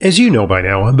As you know by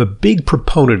now, I'm a big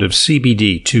proponent of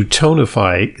CBD to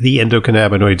tonify the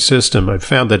endocannabinoid system. I've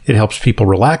found that it helps people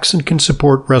relax and can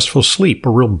support restful sleep,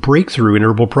 a real breakthrough in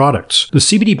herbal products. The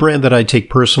CBD brand that I take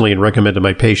personally and recommend to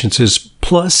my patients is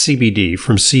Plus CBD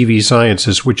from CV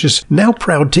Sciences, which is now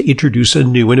proud to introduce a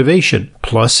new innovation,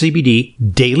 Plus CBD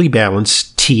Daily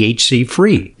Balance THC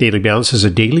Free. Daily Balance is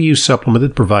a daily use supplement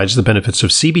that provides the benefits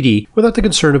of CBD without the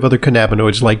concern of other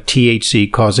cannabinoids like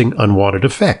THC causing unwanted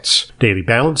effects. Daily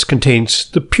Balance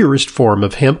contains the purest form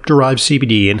of hemp-derived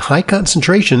CBD in high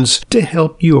concentrations to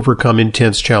help you overcome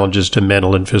intense challenges to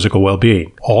mental and physical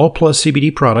well-being. All Plus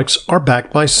CBD products are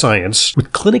backed by science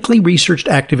with clinically researched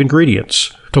active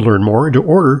ingredients. To learn more and to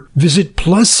order, visit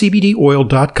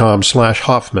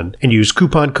pluscbdoil.com/Hoffman and use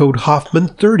coupon code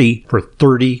Hoffman30 for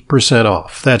 30%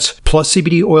 off. That's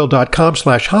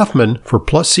pluscbdoil.com/Hoffman for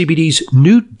Plus CBD's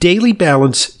new Daily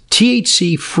Balance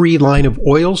THC-free line of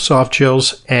oils, soft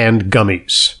gels, and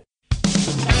gummies.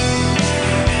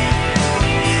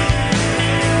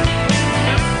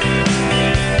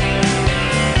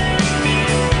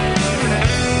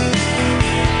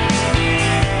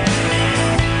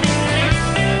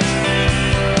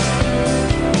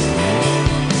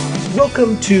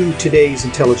 Welcome to today's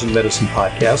Intelligent Medicine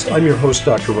Podcast. I'm your host,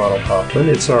 Dr. Ronald Hoffman.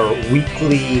 It's our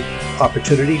weekly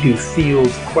opportunity to field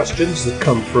questions that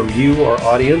come from you, our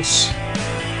audience.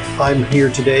 I'm here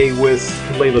today with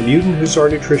Leyla Mutin, who's our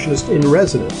nutritionist in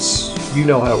residence. You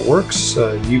know how it works.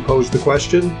 You pose the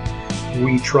question.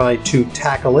 We try to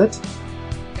tackle it.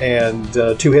 And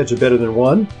two heads are better than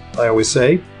one, I always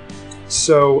say.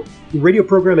 So the radio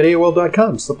program at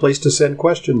AOL.com is the place to send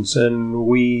questions. And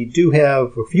we do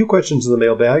have a few questions in the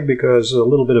mailbag because a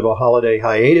little bit of a holiday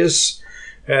hiatus.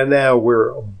 And now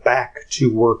we're back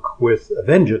to work with a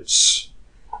vengeance.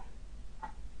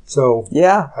 So,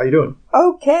 yeah. How you doing?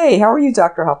 Okay. How are you,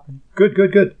 Dr. Hoffman?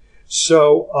 Good.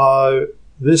 So,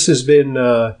 this has been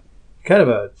kind of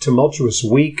a tumultuous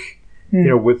week,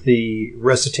 with the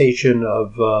recitation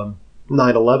of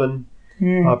 9/11.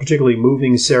 Particularly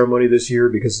moving ceremony this year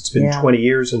because it's been 20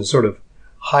 years and sort of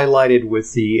highlighted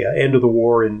with the end of the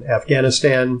war in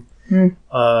Afghanistan.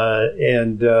 I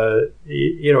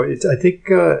think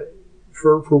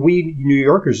for we New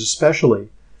Yorkers especially,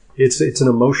 it's an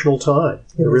emotional time.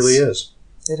 It really is.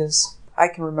 It is. I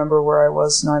can remember where I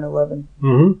was 9/11.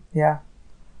 Mm-hmm. Yeah.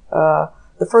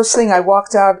 The first thing, I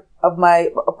walked out of my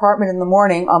apartment in the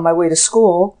morning on my way to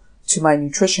school to my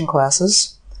nutrition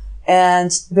classes,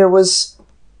 and there was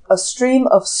a stream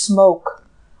of smoke.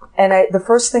 And the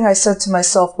first thing I said to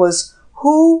myself was,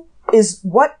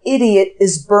 what idiot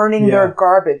is burning their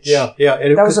garbage? Yeah.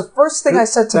 And that was the first thing I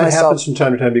said to myself. That happens from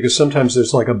time to time because sometimes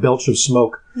there's like a belch of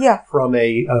smoke from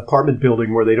an apartment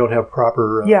building where they don't have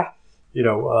proper air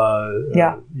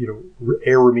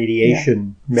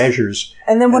remediation measures.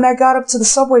 And then when I got up to the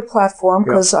subway platform,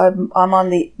 because I'm on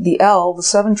the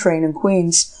 7 train in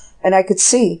Queens, and I could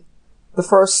see the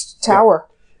first tower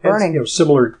burning. And,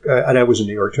 similar, and I was in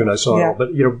New York too, and I saw it all.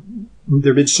 But, there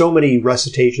have been so many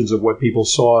recitations of what people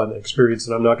saw and experienced,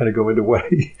 and I'm not going to go into what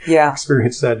I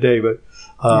experienced that day. But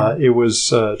it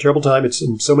was a terrible time. It's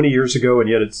so many years ago, and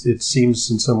yet it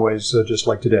seems in some ways just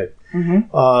like today. Mm-hmm.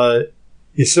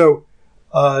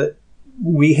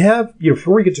 We have,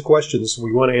 before we get to questions,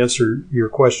 we want to answer your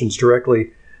questions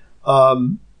directly.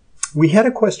 We had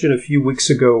a question a few weeks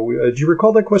ago. Do you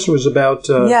recall that question was about?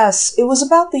 Yes, it was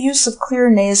about the use of Xlear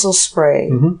nasal spray.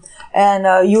 Mm-hmm. And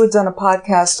you had done a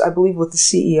podcast, I believe, with the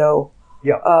CEO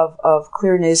of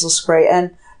Xlear nasal spray,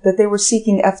 and that they were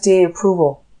seeking FDA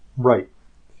approval. Right.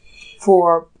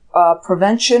 For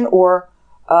prevention or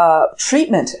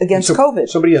treatment against COVID.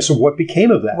 Somebody asked, so what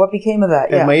became of that? What became of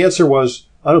that, And my answer was,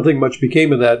 I don't think much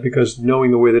became of that because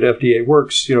knowing the way that FDA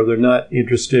works, they're not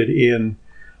interested in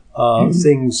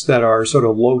things that are sort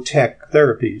of low-tech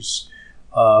therapies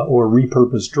or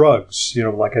repurposed drugs,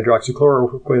 like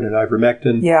hydroxychloroquine and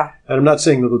ivermectin. Yeah. And I'm not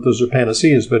saying that those are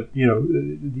panaceas, but,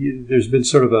 there's been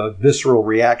sort of a visceral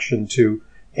reaction to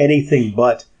anything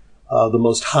but the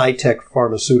most high-tech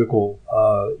pharmaceutical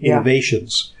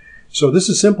innovations. So this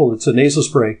is simple. It's a nasal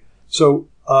spray. So,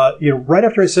 right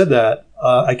after I said that,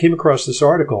 I came across this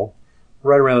article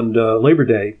right around Labor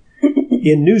Day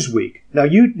in Newsweek. Now,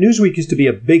 Newsweek used to be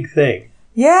a big thing.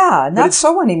 Yeah, not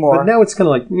so anymore. But now it's kind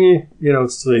of like,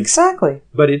 it's like... Exactly.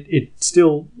 But it's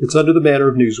under the banner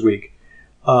of Newsweek.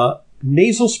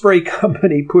 Nasal spray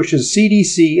company pushes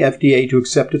CDC FDA to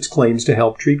accept its claims to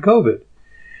help treat COVID.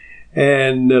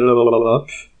 And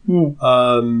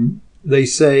they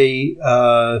say,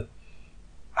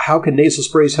 how can nasal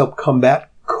sprays help combat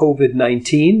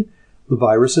COVID-19? The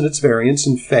virus and its variants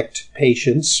infect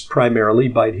patients primarily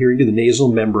by adhering to the nasal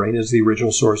membrane as the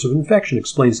original source of infection,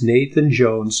 explains Nathan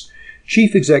Jones,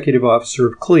 Chief Executive Officer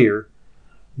of Xlear,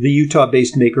 the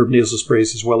Utah-based maker of nasal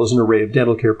sprays, as well as an array of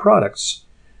dental care products.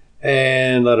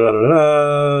 And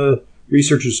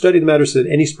researchers studied the matter said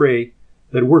any spray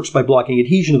that works by blocking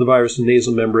adhesion of the virus to the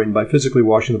nasal membrane by physically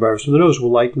washing the virus from the nose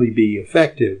will likely be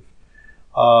effective.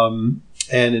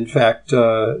 And in fact,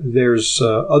 there's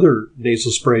other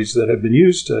nasal sprays that have been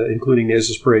used, including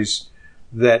nasal sprays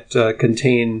that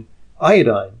contain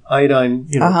iodine. Iodine,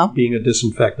 being a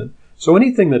disinfectant. So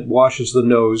anything that washes the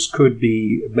nose could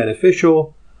be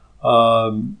beneficial.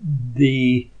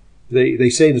 They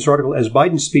say in this article, as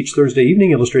Biden's speech Thursday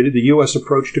evening illustrated, the U.S.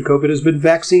 approach to COVID has been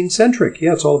vaccine-centric.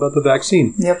 Yeah, it's all about the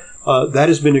vaccine. Yep. That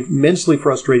has been immensely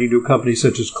frustrating to a company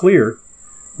such as Xlear,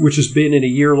 which has been in a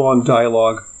year-long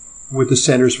dialogue with the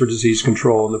Centers for Disease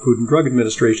Control and the Food and Drug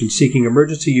Administration seeking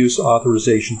emergency use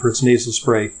authorization for its nasal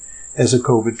spray as a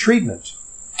COVID treatment.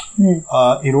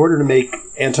 In order to make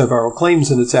antiviral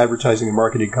claims in its advertising and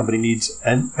marketing, company needs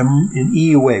an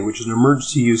EUA, which is an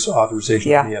emergency use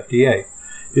authorization from the FDA.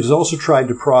 It has also tried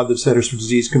to prod the Centers for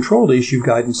Disease Control to issue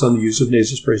guidance on the use of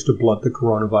nasal sprays to blunt the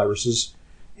coronavirus's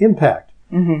impact.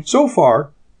 So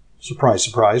far, surprise,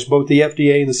 surprise, both the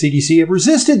FDA and the CDC have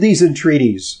resisted these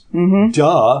entreaties.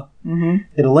 Duh. In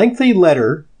a lengthy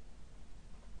letter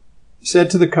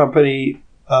sent to the company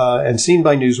and seen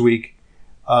by Newsweek,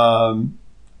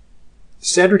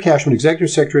 Sandra Cashman,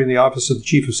 Executive Secretary in the Office of the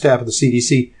Chief of Staff of the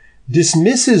CDC,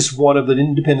 dismisses one of the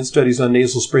independent studies on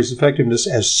nasal sprays' effectiveness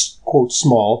as, quote,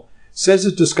 small, says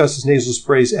it discusses nasal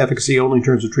sprays' efficacy only in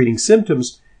terms of treating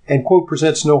symptoms, and, quote,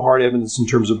 presents no hard evidence in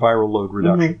terms of viral load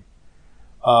reduction.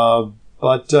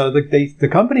 But the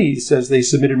company says they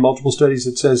submitted multiple studies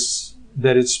that says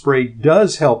that its spray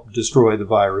does help destroy the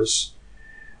virus,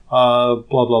 blah,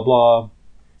 blah, blah,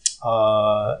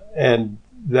 and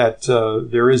that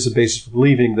there is a basis for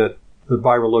believing that the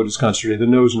viral load is concentrated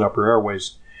in the nose and upper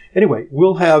airways. Anyway,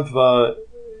 we'll have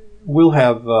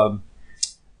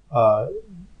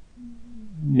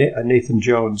Nate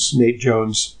Jones,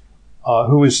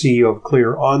 who is CEO of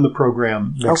Xlear, on the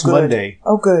program next Monday.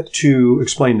 To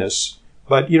explain this.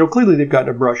 But, clearly they've gotten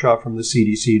a brush off from the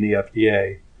CDC and the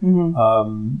FDA.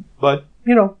 But,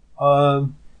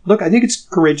 look, I think it's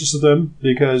courageous of them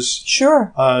because,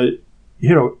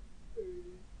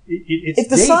 if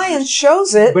the science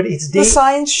shows it, the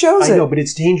science shows it. I know, but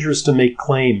it's dangerous to make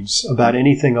claims about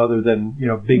anything other than,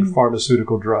 big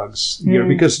pharmaceutical drugs.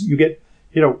 Because you get,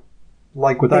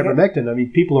 like with ivermectin, I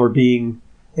mean, people are being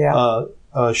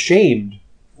shamed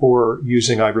for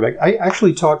using ivermectin. I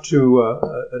actually talked to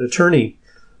an attorney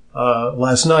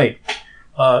last night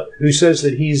who says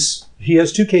that he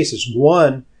has two cases.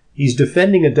 One, he's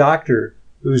defending a doctor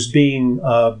who's being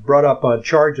brought up on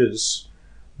charges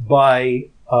by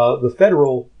the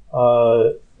federal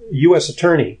U.S.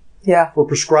 attorney for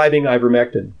prescribing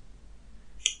ivermectin.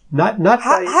 How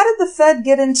did the Fed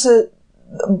get into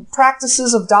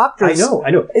practices of doctors?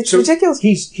 I know. It's ridiculous.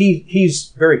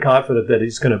 He's very confident that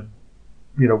he's going to,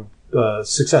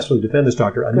 successfully defend this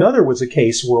doctor. Another was a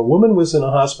case where a woman was in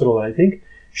a hospital, and I think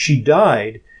she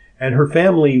died, and her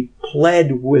family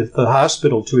pled with the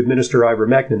hospital to administer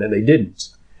ivermectin, and they didn't.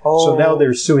 So now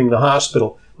they're suing the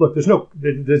hospital. Look, there's no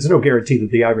guarantee that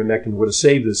the ivermectin would have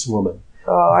saved this woman.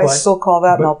 I still call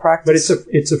that malpractice. But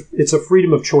it's a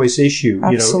freedom of choice issue.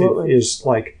 Absolutely. It is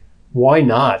like, why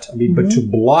not? I mean, but to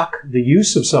block the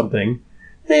use of something,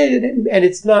 and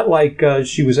it's not like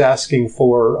she was asking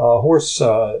for a horse,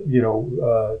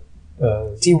 dewormer.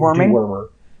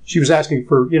 She was asking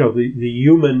for the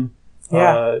human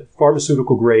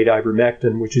pharmaceutical grade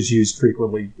ivermectin, which is used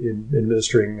frequently in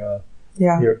administering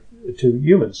to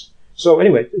humans. So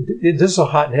anyway, this is a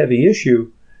hot and heavy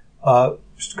issue.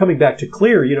 Just coming back to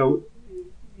Xlear,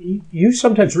 you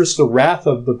sometimes risk the wrath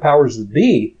of the powers that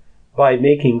be by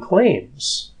making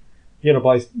claims.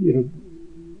 I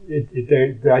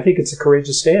think it's a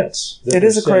courageous stance. It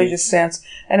is a courageous stance.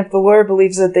 And if the lawyer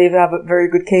believes that they have a very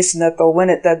good case and that they'll win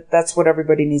it, that's what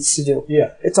everybody needs to do.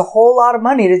 Yeah. It's a whole lot of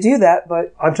money to do that,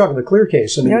 but... I'm talking the Xlear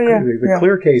case. I mean, the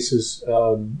Xlear case is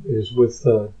with,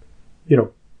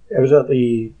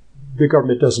 evidently the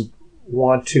government doesn't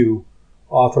want to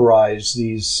authorize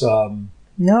these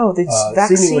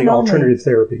seemingly alternative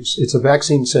therapies. It's a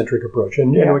vaccine-centric approach.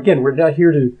 And again, we're not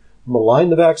here to malign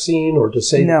the vaccine or to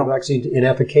say that the vaccine is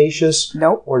inefficacious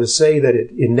or to say that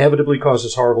it inevitably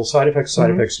causes horrible side effects. Side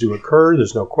effects do occur.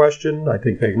 There's no question. I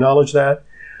think they acknowledge that.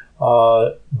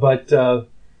 But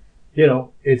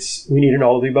we need an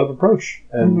all-of-the-above approach.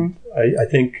 And I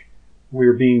think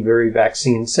we're being very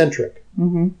vaccine-centric.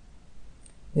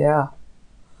 Yeah.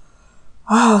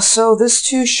 So this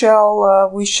too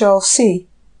we shall see.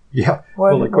 Yeah.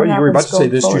 Well, you were about to say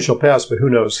this too shall pass, but who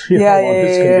knows how long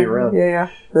it's going to be around. Yeah.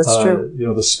 That's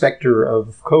true. The specter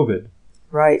of COVID.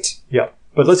 Right. Yeah.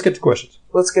 But let's get to questions.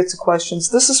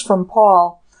 This is from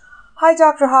Paul. Hi,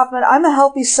 Dr. Hoffman. I'm a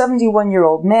healthy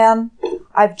 71-year-old man.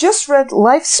 I've just read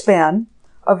Lifespan,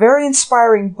 a very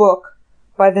inspiring book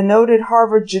by the noted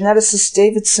Harvard geneticist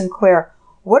David Sinclair.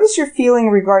 What is your feeling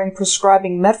regarding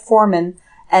prescribing metformin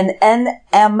and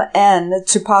NMN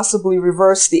to possibly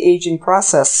reverse the aging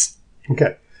process?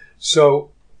 Okay. So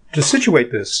to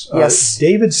situate this, yes.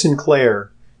 David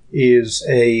Sinclair is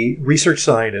a research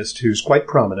scientist who's quite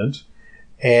prominent,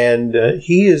 and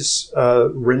he is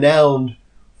renowned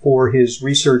for his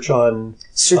research on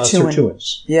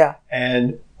sirtuins. Yeah.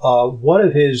 And one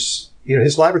of his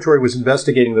laboratory was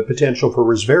investigating the potential for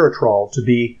resveratrol to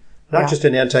be not just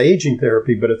an anti-aging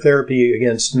therapy, but a therapy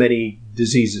against many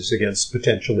diseases, against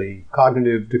potentially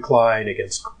cognitive decline,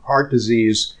 against heart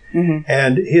disease. Mm-hmm.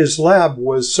 And his lab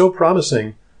was so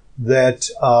promising that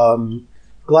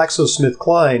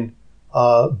GlaxoSmithKline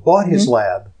bought his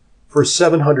lab for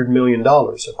 $700 million,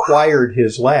 acquired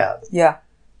his lab. Yeah.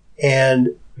 And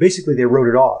basically they wrote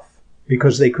it off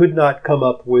because they could not come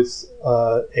up with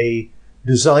a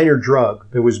designer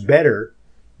drug that was better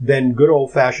than good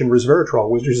old-fashioned resveratrol,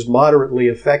 which is moderately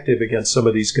effective against some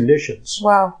of these conditions.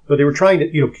 Wow. But they were trying to,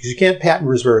 because you can't patent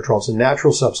resveratrol. It's a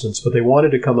natural substance, but they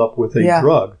wanted to come up with a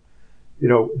drug,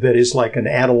 that is like an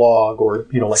analog or,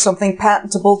 like something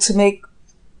patentable to make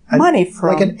money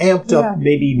from. Like an amped up,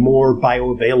 maybe more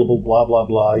bioavailable, blah, blah,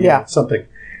 blah, something.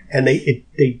 And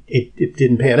it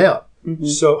didn't pan out. Mm-hmm.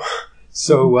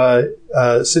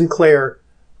 So Sinclair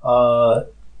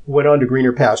went on to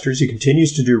greener pastures. He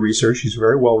continues to do research. He's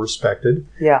very well respected.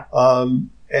 Yeah.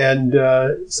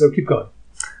 So keep going.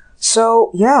 So,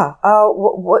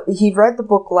 what he read the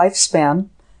book Lifespan.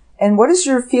 And what is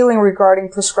your feeling regarding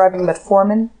prescribing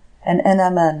metformin and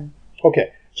NMN?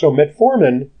 Okay. So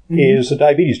metformin is a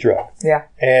diabetes drug. Yeah.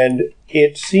 And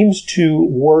it seems to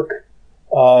work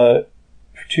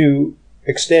to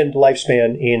extend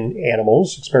lifespan in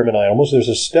animals, experimental animals. There's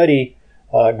a study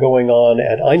going on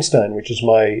at Einstein, which is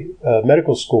my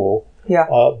medical school,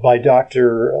 by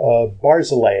Dr.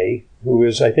 Barzilay, who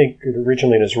is, I think,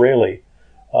 originally an Israeli,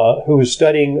 who is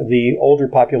studying the older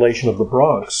population of the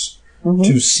Bronx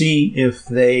to see if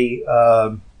they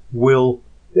will,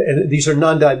 and these are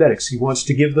non-diabetics. He wants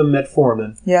to give them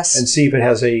metformin and see if it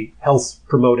has a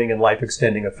health-promoting and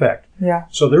life-extending effect. Yeah.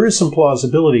 So there is some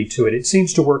plausibility to it. It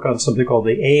seems to work on something called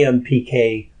the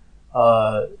AMPK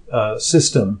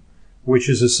system, which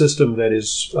is a system that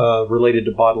is related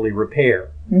to bodily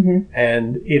repair. Mm-hmm.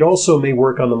 And it also may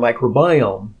work on the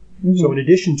microbiome. Mm-hmm. So in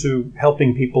addition to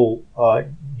helping people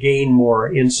gain more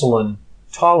insulin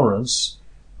tolerance,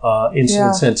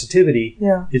 insulin sensitivity,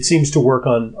 it seems to work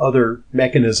on other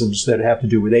mechanisms that have to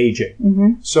do with aging.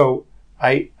 Mm-hmm. So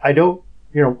I don't,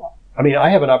 I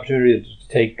have an opportunity to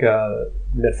take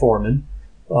metformin,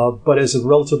 but as a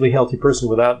relatively healthy person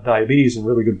without diabetes and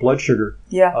really good blood sugar,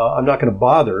 I'm not going to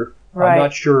bother. Right. I'm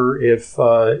not sure if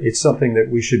it's something that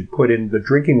we should put in the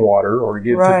drinking water or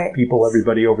give to people,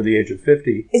 everybody over the age of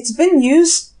 50. It's been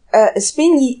used. It's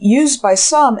being used by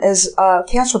some as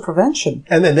cancer prevention.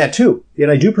 And then that too.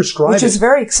 And I do prescribe it. Which is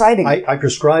very exciting. I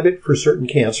prescribe it for certain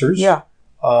cancers. Yeah.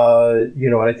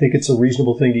 And I think it's a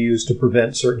reasonable thing to use to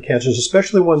prevent certain cancers,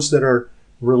 especially ones that are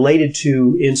related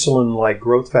to insulin-like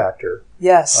growth factor.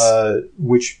 Yes.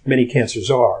 Which many cancers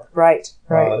are. Right.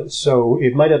 So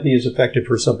it might not be as effective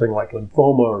for something like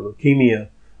lymphoma or leukemia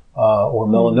or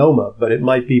melanoma, but it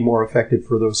might be more effective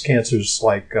for those cancers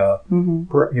like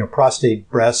prostate,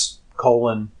 breast,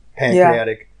 colon,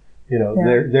 pancreatic.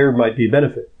 There might be a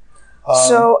benefit.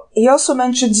 So he also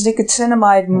mentions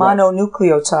nicotinamide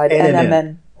mononucleotide,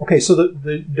 NMN. Okay, so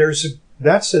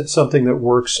that's something that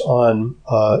works on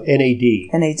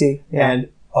NAD. NAD, and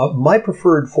my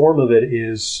preferred form of it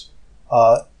is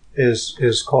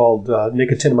called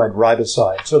nicotinamide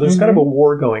riboside. So there's kind of a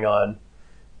war going on,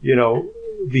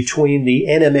 between the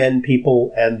NMN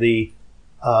people and the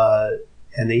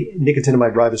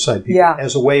nicotinamide riboside people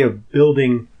as a way of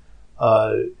building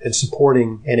and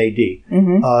supporting NAD.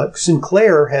 Mm-hmm.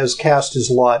 Sinclair has cast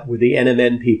his lot with the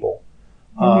NMN people.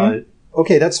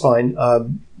 Okay, that's fine.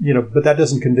 But that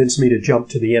doesn't convince me to jump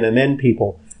to the NMN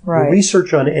people. Right. The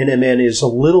research on NMN is a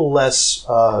little less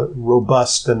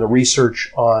robust than the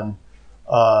research on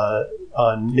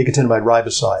nicotinamide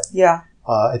riboside. Yeah.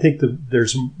 I think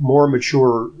there's more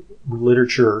mature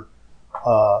literature,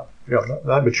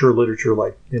 not mature literature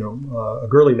like, a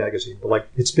girly magazine, but like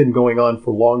it's been going on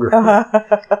for longer.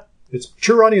 It's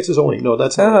mature audiences only. No,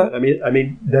 that's not. I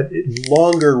mean that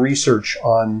longer research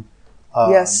on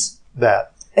yes.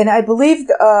 that. And I believe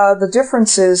the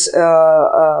differences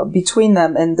between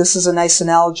them, and this is a nice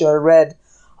analogy I read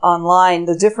online,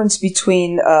 the difference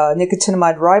between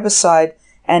nicotinamide riboside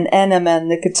and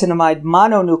NMN nicotinamide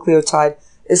mononucleotide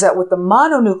is that with the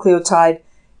mononucleotide,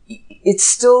 it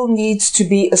still needs to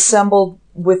be assembled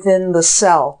within the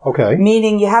cell. Okay.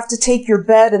 Meaning you have to take your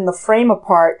bed and the frame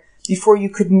apart before you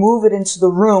could move it into the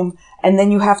room, and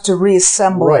then you have to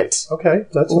reassemble it. Okay.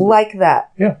 That's like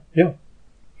that. Yeah, yeah.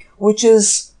 Which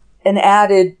is an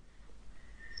added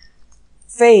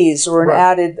phase or an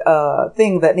added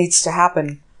thing that needs to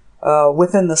happen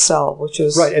within the cell, which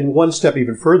is... Right, and one step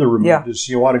even further removed is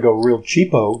you want to go real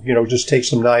cheapo, just take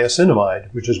some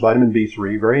niacinamide, which is vitamin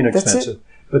B3, very inexpensive.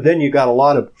 But then you got a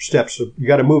lot of steps. You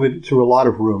got to move it through a lot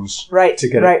of rooms to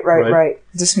get it. Right.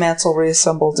 Dismantle,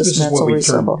 reassemble, this is what we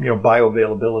reassemble. Term,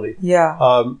 bioavailability.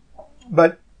 Yeah.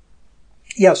 But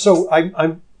yeah, so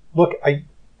I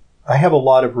have a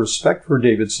lot of respect for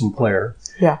David Sinclair.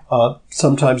 Yeah.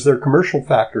 Sometimes there are commercial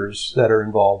factors that are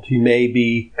involved. He may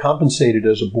be compensated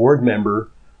as a board member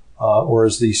or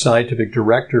as the scientific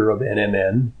director of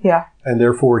NMN. Yeah. And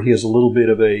therefore he has a little bit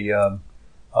of a,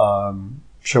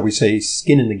 shall we say,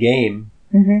 skin in the game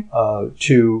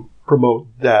to promote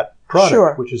that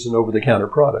product, which is an over-the-counter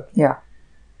product. Yeah.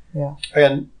 Yeah.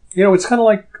 And, it's kind of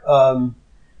like,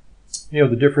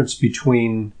 the difference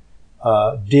between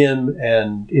DIM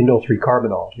and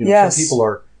indole-3-carbinol. Yes. Some people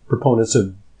are proponents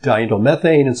of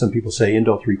diindolylmethane, and some people say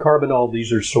indole-3-carbinol.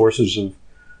 These are sources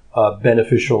of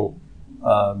beneficial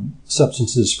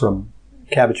substances from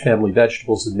cabbage family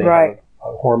vegetables that may have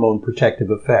a hormone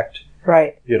protective effect.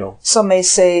 Right. Some may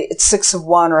say it's 6 of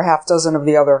one or half dozen of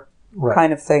the other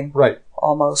kind of thing. Right.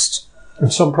 Almost.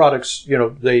 And some products,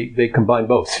 they combine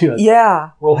both. Yeah.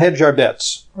 We'll hedge our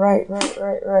bets. Right.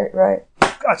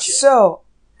 Gotcha. So,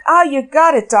 you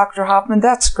got it, Dr. Hoffman.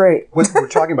 That's great. What we're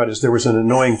talking about is there was an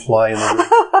annoying fly in the room.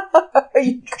 Do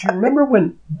you remember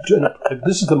when,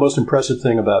 this is the most impressive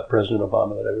thing about President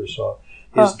Obama that I ever saw,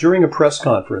 is during a press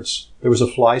conference, there was a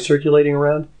fly circulating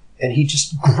around, and he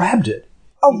just grabbed it.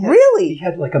 Oh, really? He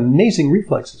had like amazing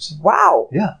reflexes. Wow.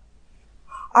 Yeah.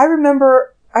 I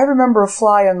remember a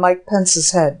fly on Mike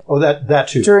Pence's head. Oh, that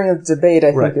too. During a debate,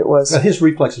 I think it was. His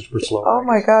reflexes were slow. Oh,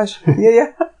 my gosh.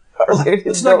 Yeah.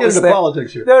 Let's not get into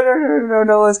politics here.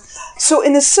 No. So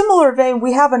in a similar vein,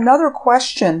 we have another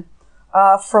question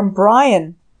from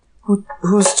Brian,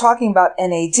 who's talking about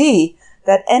NAD,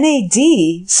 that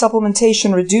NAD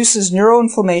supplementation reduces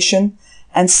neuroinflammation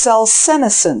and cell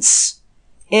senescence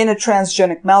in a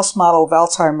transgenic mouse model of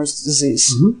Alzheimer's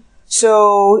disease. Mm-hmm.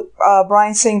 So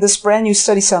Brian's saying this brand new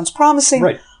study sounds promising.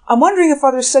 Right. I'm wondering if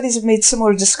other studies have made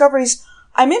similar discoveries.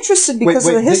 I'm interested because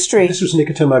of the history. This was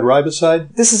nicotinamide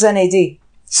riboside? This is NAD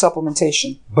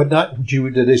supplementation. But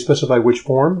did they specify which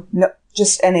form? No,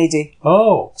 just NAD.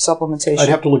 Oh. Supplementation. I'd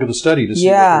have to look at the study to see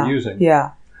what they're using.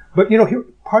 Yeah. But, here,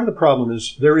 part of the problem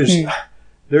is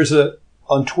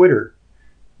on Twitter,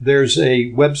 there's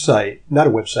a website, not a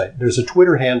website, there's a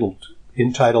Twitter handle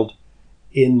entitled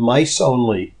In Mice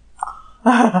Only.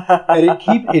 And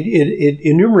it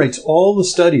enumerates all the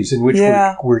studies in which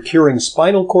we're curing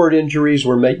spinal cord injuries,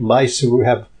 we're making mice who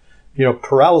have,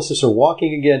 paralysis or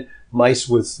walking again. Mice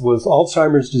with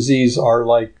Alzheimer's disease are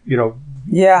like,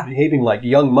 behaving like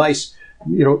young mice.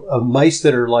 Mice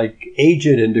that are like aged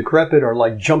and decrepit are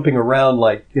like jumping around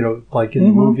like in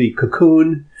the movie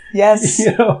Cocoon. Yes.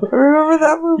 I remember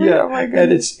that movie. Yeah. Oh my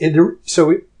goodness. And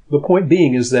the point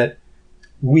being is that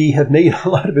we have made a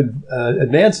lot of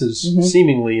advances,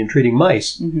 seemingly, in treating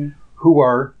mice who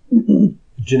are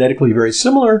genetically very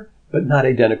similar, but not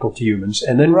identical to humans.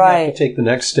 And then we have to take the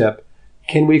next step.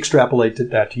 Can we extrapolate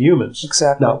that to humans?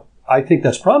 Exactly. Now, I think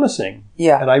that's promising.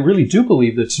 Yeah. And I really do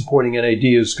believe that supporting NAD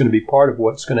is going to be part of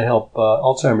what's going to help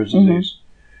Alzheimer's disease.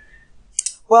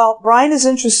 Well, Brian is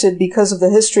interested because of the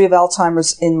history of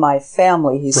Alzheimer's in my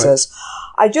family, he says.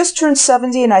 I just turned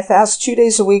 70 and I fast 2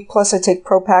 days a week, plus I take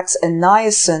Propax and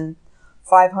niacin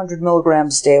 500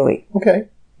 milligrams daily. Okay.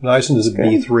 Niacin is a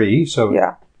B3, so...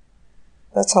 Yeah.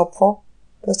 That's helpful.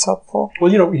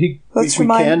 Well, we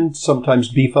can sometimes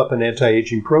beef up an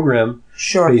anti-aging program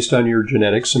based on your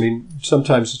genetics. I mean,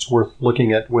 sometimes it's worth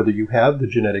looking at whether you have the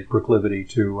genetic proclivity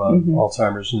to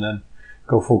Alzheimer's and then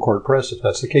go full court press if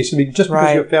that's the case. I mean, just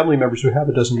because you have family members who have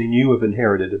it doesn't mean you have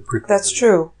inherited it proclivity. That's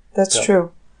true. That's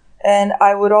true. And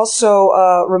I would also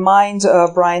remind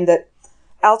Brian that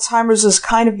Alzheimer's is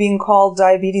kind of being called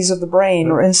diabetes of the brain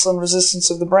or insulin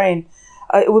resistance of the brain.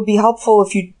 It would be helpful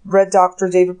if you read Dr.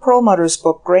 David Perlmutter's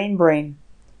book, Grain Brain,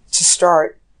 to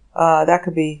start. That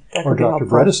could be Or Dr.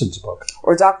 Bredesen's book.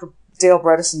 Or Dr. Dale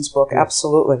Bredesen's book. Yeah.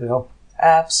 Absolutely. Yeah.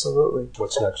 Absolutely.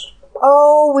 What's next?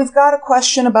 Oh, we've got a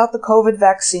question about the COVID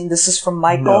vaccine. This is from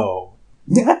Michael. No.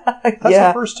 That's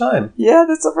the first time. Yeah,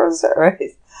 that's the first time,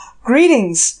 right?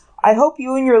 Greetings. I hope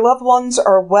you and your loved ones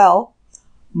are well.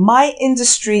 My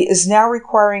industry is now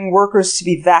requiring workers to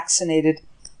be vaccinated.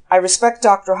 I respect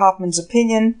Dr. Hoffman's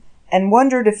opinion and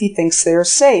wondered if he thinks they are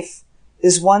safe.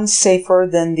 Is one safer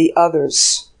than the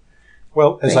others?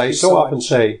 Well, as I so often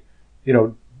say,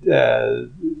 answering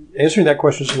that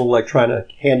question is a little like trying to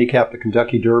handicap the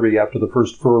Kentucky Derby after the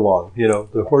first furlong.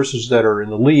 The horses that are in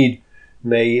the lead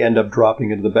may end up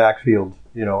dropping into the backfield,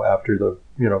 after the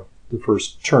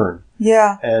first turn.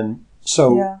 Yeah. And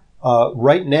so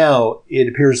right now, it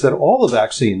appears that all the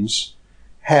vaccines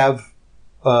have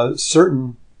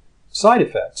certain side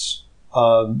effects,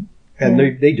 and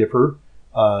they differ.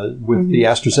 With the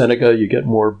AstraZeneca, you get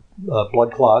more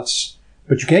blood clots,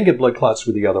 but you can't get blood clots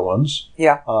with the other ones.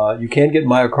 Yeah. You can get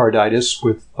myocarditis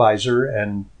with Pfizer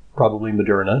and probably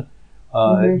Moderna.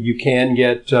 You can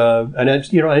get,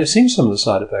 I've seen some of the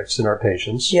side effects in our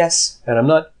patients. Yes. And I'm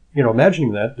not,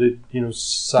 imagining that,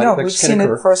 side effects we've can seen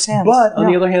occur. it firsthand. But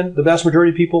on the other hand, the vast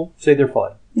majority of people say they're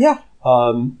fine. Yeah.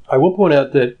 I will point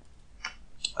out that,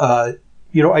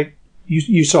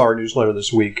 you saw our newsletter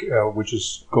this week, which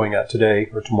is going out today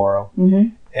or tomorrow,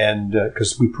 and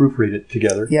because we proofread it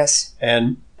together. Yes.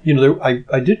 And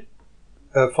I did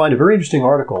find a very interesting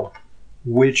article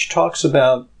which talks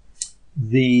about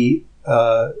this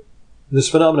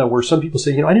phenomenon where some people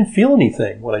say, I didn't feel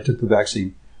anything when I took the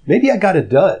vaccine. Maybe I got a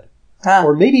dud,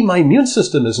 or maybe my immune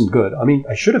system isn't good. I mean,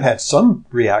 I should have had some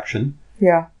reaction.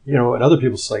 Yeah. And other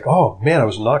people say, oh man, I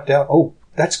was knocked out. Oh,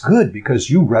 that's good because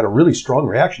you had a really strong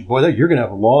reaction. Boy, you're going to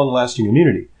have a long-lasting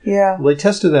immunity. Yeah. Well, they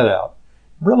tested that out.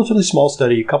 Relatively small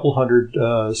study, a couple hundred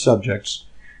subjects.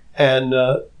 And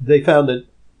they found that,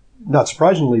 not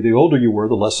surprisingly, the older you were,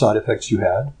 the less side effects you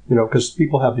had. Because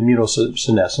people have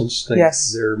immunosenescence.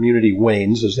 Their immunity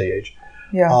wanes as they age.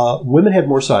 Yeah. Women had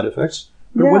more side effects.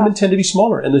 But women tend to be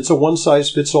smaller, and it's a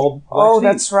one-size-fits-all vaccine. Oh,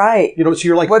 that's right. So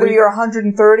you're like... Whether you're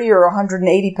 130 or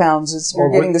 180 pounds,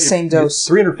 you're getting the same dose.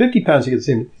 350 pounds, you get the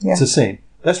same. Yeah. It's the same.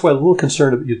 That's why a little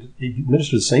concerned if you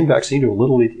administer the same vaccine to a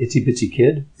little itsy-bitsy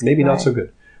kid, maybe not so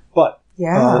good. But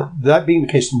that being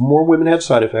the case, more women have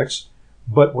side effects.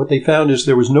 But what they found is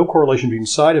there was no correlation between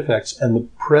side effects and the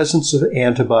presence of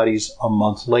antibodies a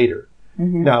month later.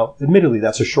 Now, admittedly,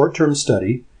 that's a short-term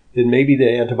study. Then maybe the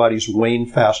antibodies wane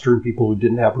faster in people who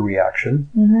didn't have a reaction.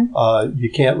 You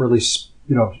can't really,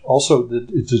 also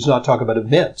it does not talk about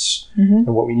events. And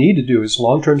what we need to do is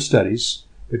long-term studies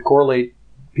that correlate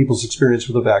people's experience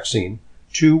with the vaccine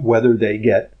to whether they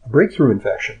get a breakthrough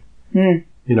infection. And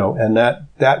that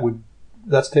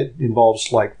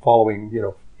involves like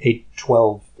following, 8,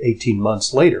 12, 18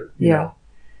 months later.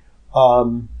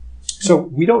 So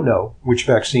we don't know which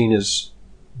vaccine is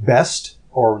best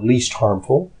or least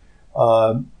harmful.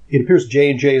 It appears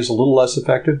J&J is a little less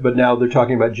effective, but now they're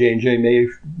talking about J&J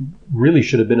really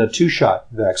should have been a 2-shot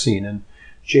vaccine. And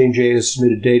J&J has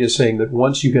submitted data saying that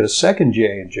once you get a second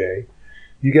J&J,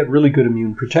 you get really good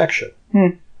immune protection.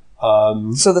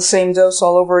 So the same dose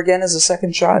all over again as a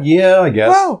second shot? Yeah, I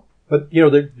guess. Wow. But,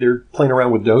 they're playing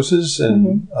around with doses,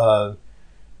 and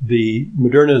the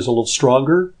Moderna is a little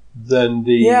stronger than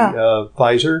the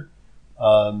Pfizer.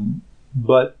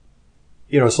 But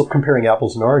it's comparing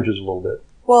apples and oranges a little bit.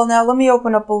 Well, now let me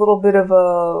open up a little bit of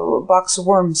a box of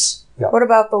worms. Yeah. What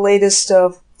about the latest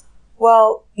of,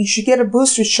 you should get a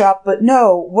booster shot, but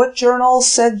no, what journal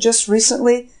said just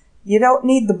recently, you don't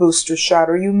need the booster shot,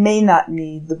 or you may not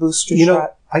need the booster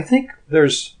shot? I think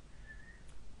there's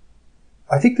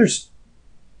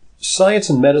science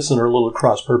and medicine are a little at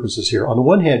cross purposes here. On the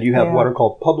one hand, you have what are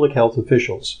called public health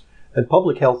officials. And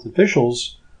public health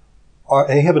officials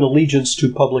they have an allegiance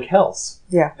to public health.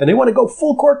 Yeah. And they want to go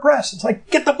full court press. It's like,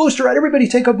 get the booster out. Everybody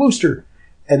take a booster.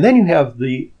 And then you have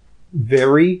the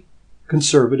very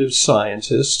conservative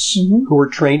scientists who are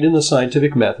trained in the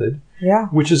scientific method,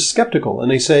 which is skeptical. And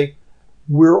they say,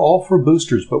 we're all for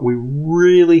boosters, but we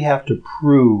really have to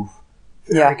prove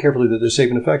very carefully that they're safe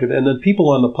and effective. And then people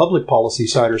on the public policy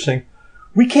side are saying,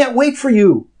 we can't wait for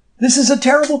you. This is a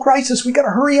terrible crisis. We got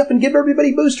to hurry up and give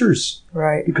everybody boosters.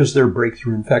 Right. Because they're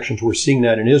breakthrough infections. We're seeing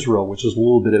that in Israel, which is a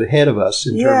little bit ahead of us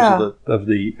in terms of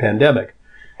the pandemic.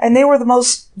 And they were the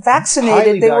most vaccinated.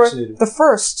 Highly they vaccinated. Were the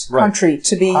first country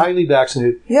to be highly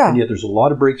vaccinated. Yeah. And yet there's a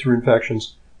lot of breakthrough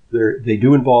infections. They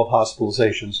do involve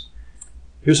hospitalizations.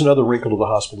 Here's another wrinkle to the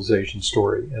hospitalization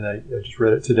story, and I just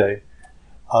read it today.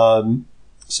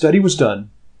 Study was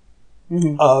done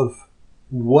of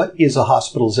what is a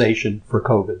hospitalization for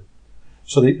COVID?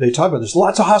 So they talk about there's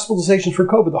lots of hospitalizations for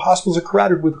COVID. The hospitals are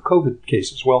crowded with COVID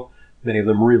cases. Well, many of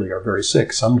them really are very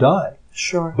sick. Some die.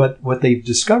 Sure. But what they've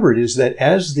discovered is that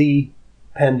as the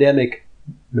pandemic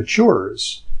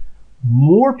matures,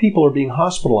 more people are being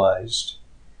hospitalized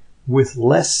with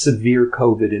less severe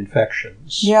COVID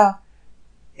infections. Yeah.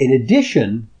 In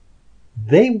addition,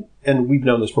 and we've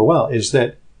known this for a while, is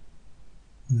that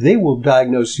they will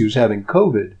diagnose you as having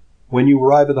COVID when you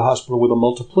arrive at the hospital with a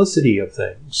multiplicity of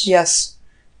things. Yes.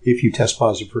 If you test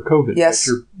positive for COVID. Yes.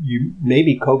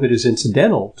 Maybe COVID is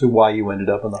incidental to why you ended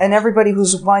up in the hospital. And everybody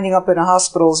who's winding up in a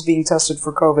hospital is being tested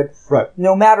for COVID. Right.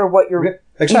 No matter what you're,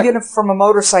 exactly. even if from a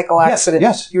motorcycle accident,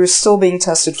 yes. you're still being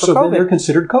tested for COVID. So then they're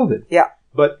considered COVID. Yeah.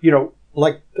 But,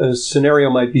 like a scenario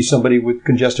might be somebody with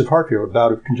congestive heart failure, a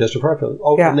bout of congestive heart failure.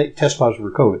 Oh, and they test positive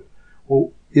for COVID.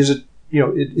 Well, is it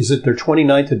their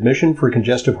 29th admission for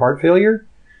congestive heart failure?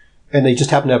 And they just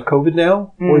happen to have COVID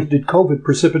now? Or did COVID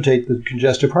precipitate the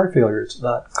congestive heart failure? It's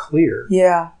not clear.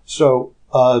 Yeah. So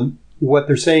what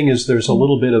they're saying is there's a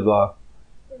little bit of a,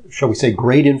 shall we say,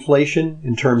 grade inflation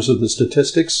in terms of the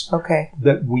statistics. Okay.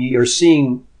 That we are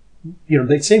seeing,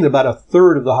 they're saying that about a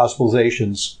third of the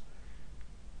hospitalizations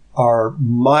are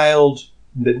mild,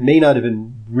 that may not have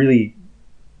been really,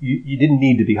 you didn't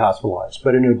need to be hospitalized.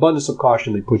 But in an abundance of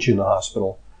caution, they put you in the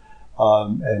hospital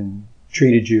and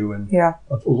treated you. And a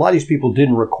lot of these people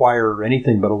didn't require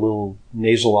anything but a little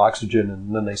nasal oxygen,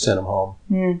 and then they sent them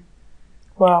home.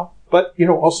 Wow. But,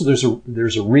 also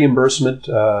there's a reimbursement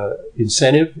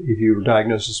incentive. If you're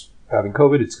diagnosed as having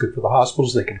COVID, it's good for the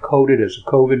hospitals. They can code it as a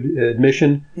COVID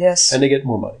admission. Yes. And they get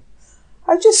more money.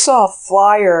 I just saw a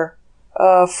flyer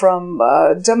from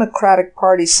Democratic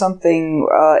Party something,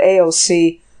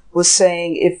 AOC, was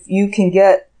saying if you can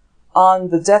get on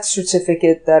the death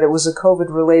certificate that it was a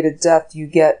COVID-related death, you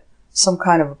get some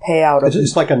kind of a payout of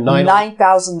it's like a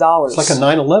 $9,000. It's like a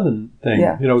 9/11 thing.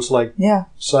 Yeah. It's like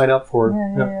sign up for.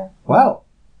 Yeah. Wow.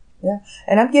 Yeah,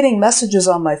 and I'm getting messages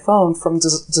on my phone from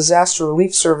disaster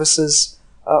relief services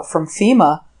from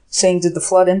FEMA saying, "Did the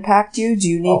flood impact you? Do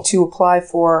you need to apply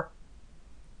for?"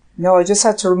 No, I just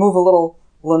had to remove a little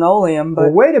linoleum.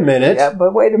 But wait a minute. Yeah,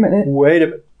 but wait a minute.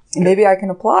 Maybe I can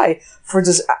apply for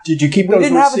Did you keep those receipts? We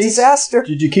didn't have a disaster.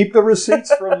 Did you keep the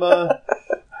receipts from...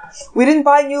 We didn't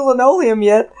buy new linoleum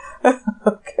yet.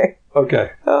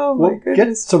 Okay. Oh, my goodness.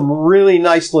 Get some really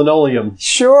nice linoleum.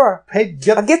 Sure.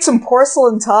 I'll get some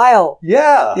porcelain tile.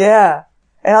 Yeah. Yeah.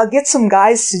 And I'll get some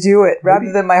guys to do it rather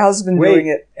than my husband doing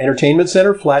it. Entertainment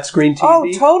center, flat screen TV.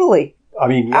 Oh, totally. I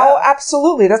mean, Oh,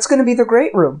 absolutely. That's going to be the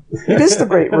great room. It is the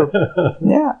great room.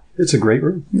 Yeah. It's a great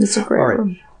room. It's a great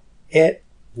room.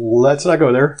 Let's not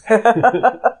go there.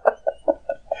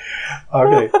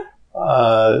 Okay.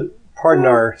 Pardon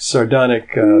our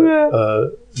sardonic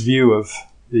view of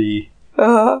the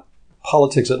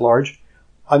politics at large.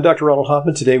 I'm Dr. Ronald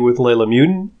Hoffman, today with Leyla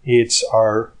Mutin. It's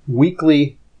our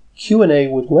weekly Q&A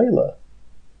with Leyla.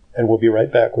 And we'll be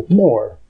right back with more